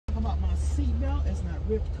about my seat belt. It's not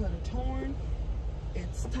ripped, cut, or torn.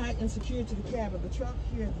 It's tight and secure to the cab of the truck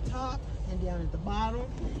here at the top and down at the bottom.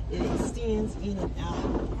 It extends in and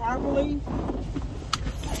out properly.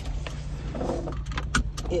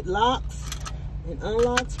 It locks and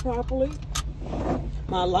unlocks properly.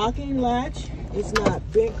 My locking latch is not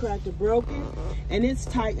bent, cracked, or broken, and it's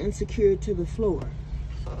tight and secure to the floor.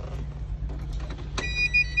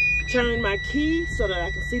 Turn my key so that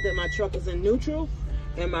I can see that my truck is in neutral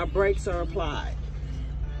and my brakes are applied.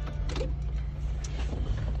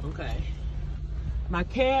 Okay. My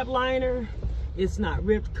cab liner is not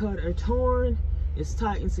ripped, cut, or torn. It's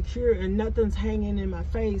tight and secure, and nothing's hanging in my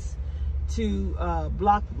face to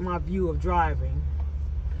block my view of driving.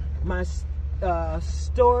 My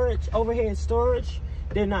storage, overhead storage,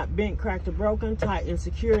 they're not bent, cracked, or broken, tight and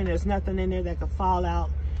secure, and there's nothing in there that could fall out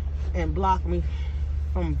and block me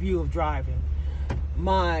from view of driving.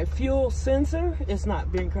 My fuel sensor is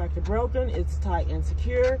not bent, cracked, or broken. It's tight and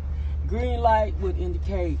secure. Green light would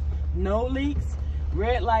indicate no leaks.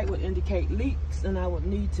 Red light would indicate leaks, and I would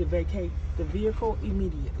need to vacate the vehicle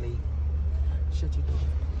immediately. Shut your door.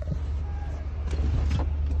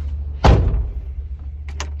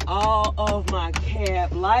 All of my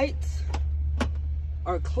cab lights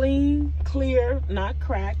are clean, clear, not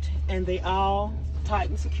cracked, and they all tight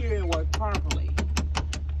and secure and work properly.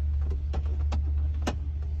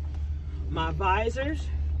 My visors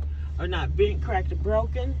are not bent, cracked, or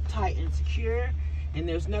broken, tight and secure, and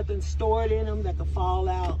there's nothing stored in them that could fall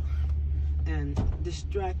out and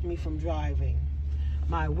distract me from driving.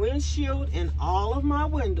 My windshield and all of my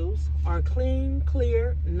windows are clean,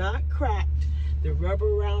 clear, not cracked. The rubber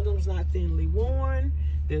around them is not thinly worn.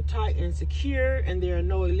 They're tight and secure, and there are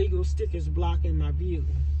no illegal stickers blocking my view.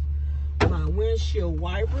 My windshield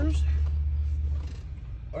wipers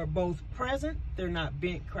are both present. They're not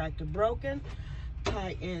bent, cracked, or broken,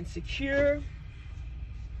 tight and secure.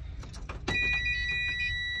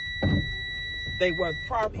 They work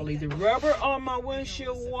properly. The rubber on my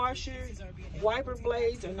windshield washer wiper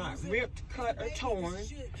blades are not ripped, cut, or torn,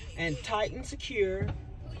 and tight and secure.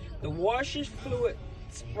 The washer's fluid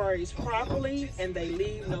sprays properly, and they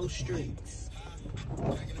leave no streaks.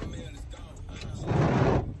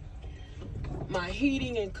 My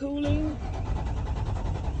heating and cooling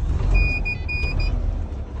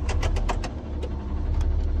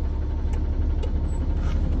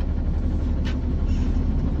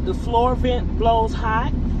the floor vent blows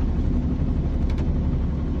hot.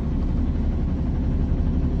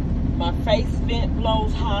 My face vent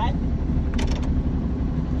blows hot.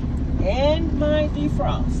 And my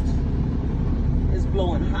defrost is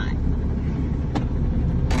blowing hot.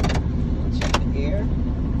 Check the air.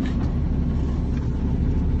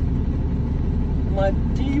 My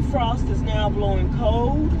defrost is now blowing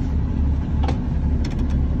cold.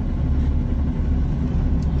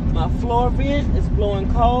 My floor vent is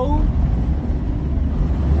blowing cold.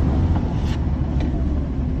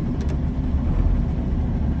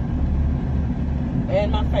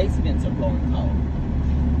 And my face vents are blowing cold.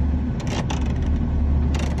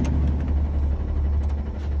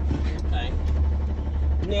 Okay.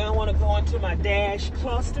 Now I want to go into my dash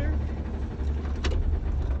cluster.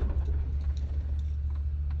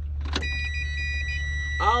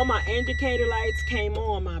 All my indicator lights came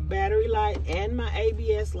on. My battery light and my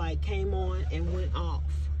ABS light came on and went off.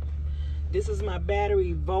 This is my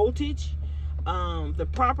battery voltage. The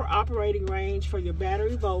proper operating range for your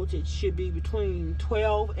battery voltage should be between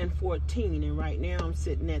 12 and 14, and right now I'm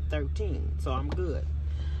sitting at 13, so I'm good.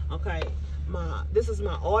 Okay, this is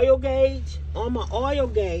my oil gauge. On my oil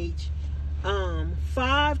gauge,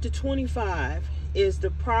 5 to 25 is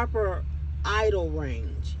the proper idle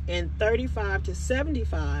range, and 35 to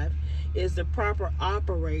 75 is the proper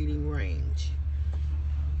operating range.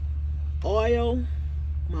 Oil,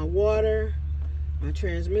 my water, my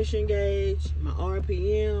transmission gauge, my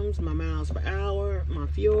RPMs, my miles per hour, my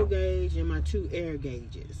fuel gauge, and my 2 air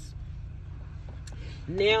gauges.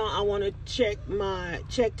 Now I want to check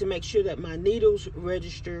to make sure that my needles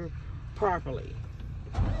register properly.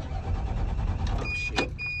 Oh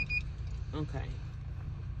shit. Okay.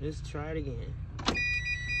 Let's try it again.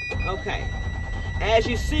 Okay. As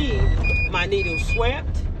you see, my needles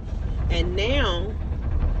swept, and now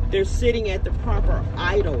they're sitting at the proper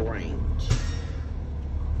idle range.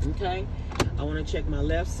 Okay. I want to check my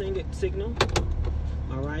left signal,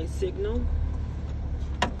 my right signal,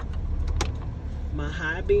 my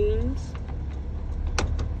high beams,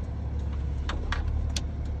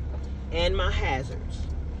 and my hazards.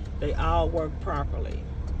 They all work properly.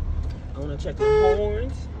 I want to check my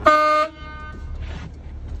horns.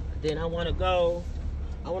 Then I want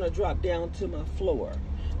to drop down to my floor.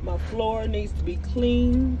 My floor needs to be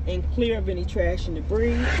clean and clear of any trash and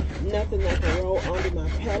debris. Nothing that can roll under my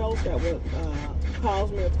pedals that would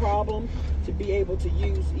cause me a problem to be able to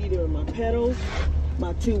use either of my pedals.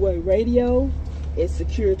 My two-way radio is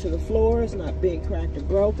secured to the floor. It's not bent, cracked, or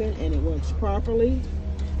broken, and it works properly.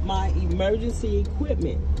 My emergency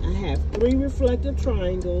equipment. I have 3 reflective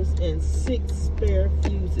triangles and 6 spare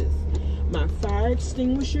fuses. My fire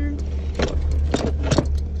extinguisher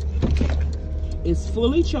is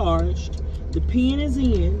fully charged. The pin is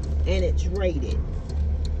in and it's rated.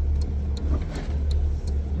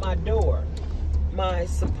 My door. My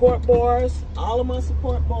support bars, all of my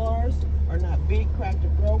support bars are not bent, cracked, or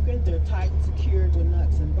broken. They're tight and secured with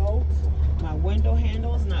nuts and bolts. My window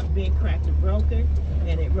handle is not bent, cracked, or broken,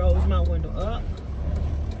 and it rolls my window up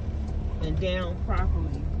and down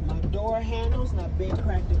properly. My door handle is not bent,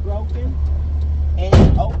 cracked, or broken, and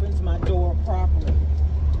it opens my door properly.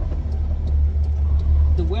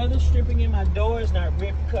 The weather stripping in my door is not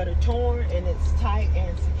ripped, cut, or torn, and it's tight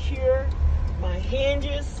and secure. My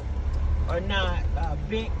hinges are not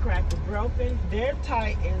bent, cracked, or broken. They're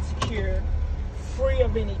tight and secure, free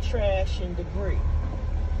of any trash and debris.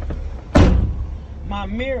 My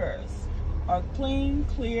mirrors are clean,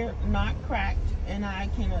 clear, not cracked, and I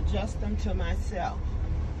can adjust them to myself.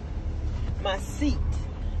 My seat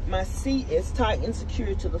is tight and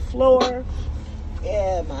secure to the floor,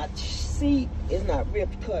 and my seat is not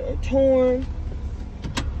ripped, cut, or torn.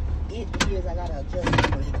 It is, I gotta adjust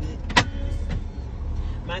it a little bit.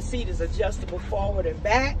 My seat is adjustable forward and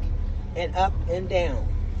back and up and down.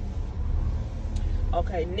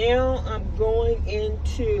 Okay, now I'm going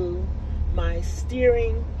into my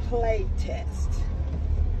steering play test.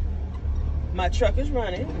 My truck is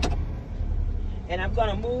running and I'm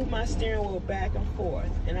gonna move my steering wheel back and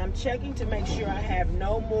forth, and I'm checking to make sure I have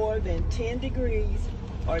no more than 10 degrees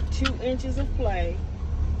or 2 inches of play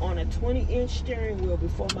on a 20-inch steering wheel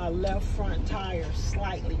before my left front tire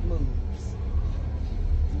slightly moves.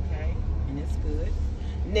 And it's good.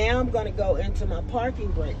 Now I'm going to go into my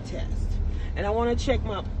parking brake test, and I want to check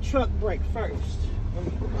my truck brake first. Let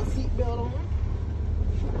me put my seatbelt on.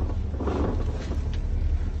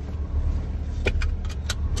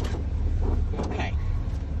 Okay,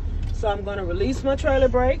 so I'm going to release my trailer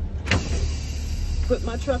brake, put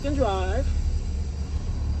my truck in drive,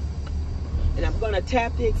 and I'm going to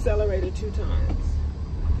tap the accelerator 2 times.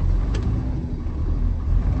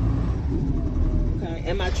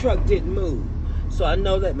 And my truck didn't move, so I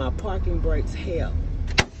know that my parking brakes held.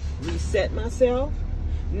 Reset myself.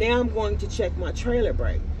 Now I'm going to check my trailer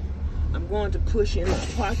brake. I'm going to push in my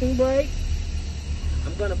parking brake.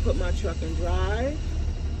 I'm going to put my truck in drive,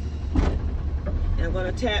 and I'm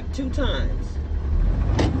going to tap 2 times.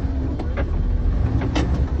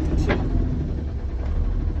 2.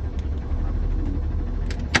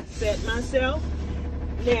 Set myself.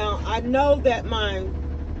 Now I know that my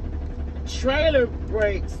trailer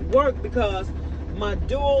brakes work because my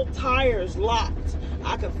dual tires locked.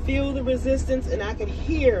 I could feel the resistance and I could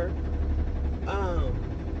hear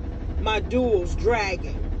my duals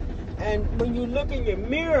dragging. And when you look in your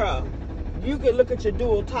mirror, you can look at your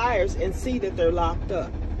dual tires and see that they're locked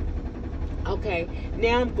up. Okay,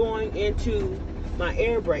 now I'm going into my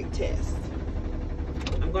air brake test.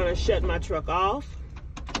 I'm going to shut my truck off,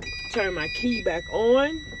 turn my key back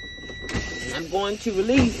on, and I'm going to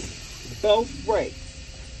release both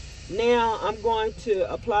brakes. Now I'm going to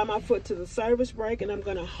apply my foot to the service brake, and I'm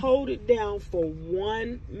going to hold it down for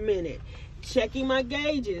 1 minute, checking my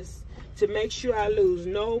gauges to make sure I lose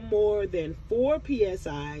no more than 4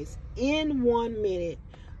 PSIs in 1 minute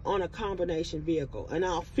on a combination vehicle. And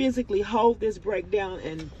I'll physically hold this brake down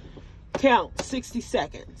and count 60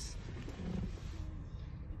 seconds.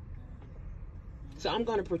 So I'm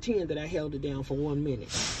going to pretend that I held it down for 1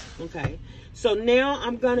 minute. Okay, so now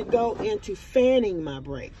I'm going to go into fanning my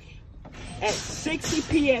brake. At 60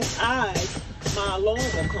 PSIs, my alarm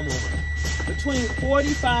will come on. Between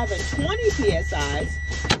 45 and 20 PSIs,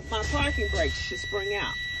 my parking brakes should spring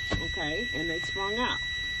out. Okay, and they sprung out.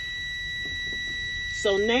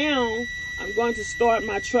 So now I'm going to start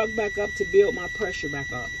my truck back up to build my pressure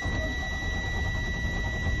back up.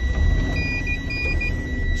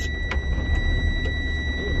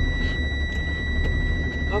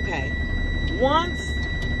 Okay, once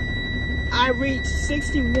I reach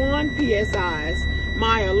 61 PSIs,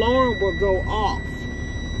 my alarm will go off.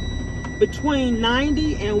 Between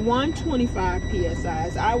 90 and 125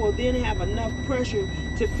 PSIs, I will then have enough pressure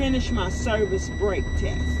to finish my service brake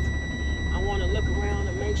test. I want to look around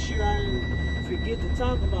and make sure I didn't forget to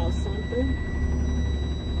talk about something.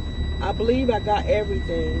 I believe I got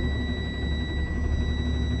everything.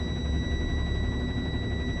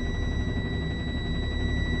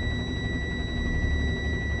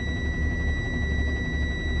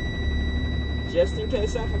 just in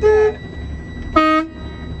case I forgot.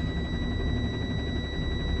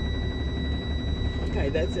 Okay,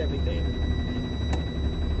 that's everything.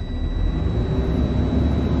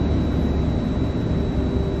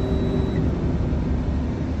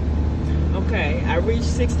 Okay, I reached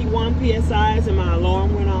 61 PSIs and my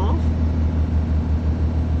alarm went off.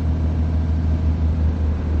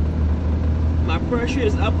 My pressure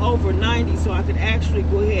is up over 90, so I could actually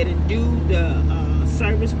go ahead and do the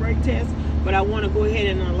service brake test, but I want to go ahead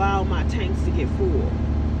and allow my tanks to get full.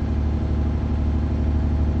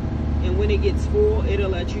 And when it gets full, it'll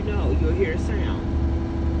let you know. You'll hear a sound.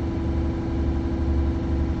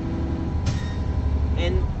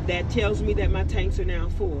 And that tells me that my tanks are now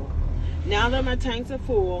full. Now that my tanks are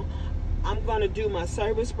full, I'm going to do my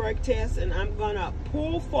service brake test, and I'm going to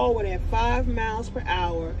pull forward at 5 miles per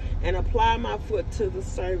hour and apply my foot to the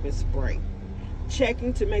service brake,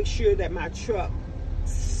 checking to make sure that my truck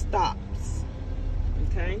stops.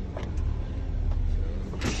 Okay?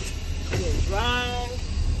 Then drive.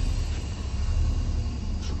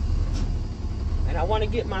 And I want to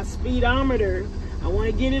get my speedometer, I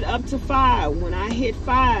want to get it up to 5. When I hit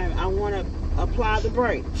 5, I want to apply the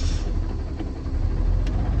brake.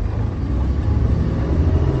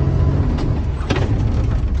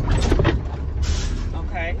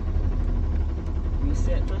 Okay.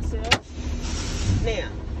 Reset myself. Now,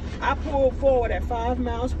 I pulled forward at 5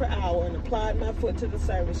 miles per hour and applied my foot to the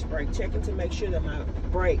service brake, checking to make sure that my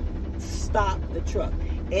brake stopped the truck.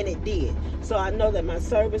 And it did. So I know that my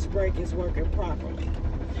service brake is working properly.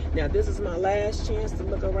 Now this is my last chance to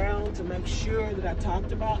look around to make sure that I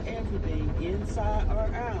talked about everything inside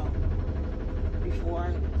or out before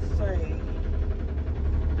I say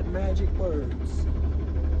the magic words.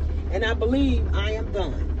 And I believe I am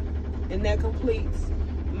done. And that completes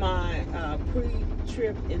my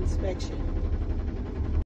pre-trip inspection.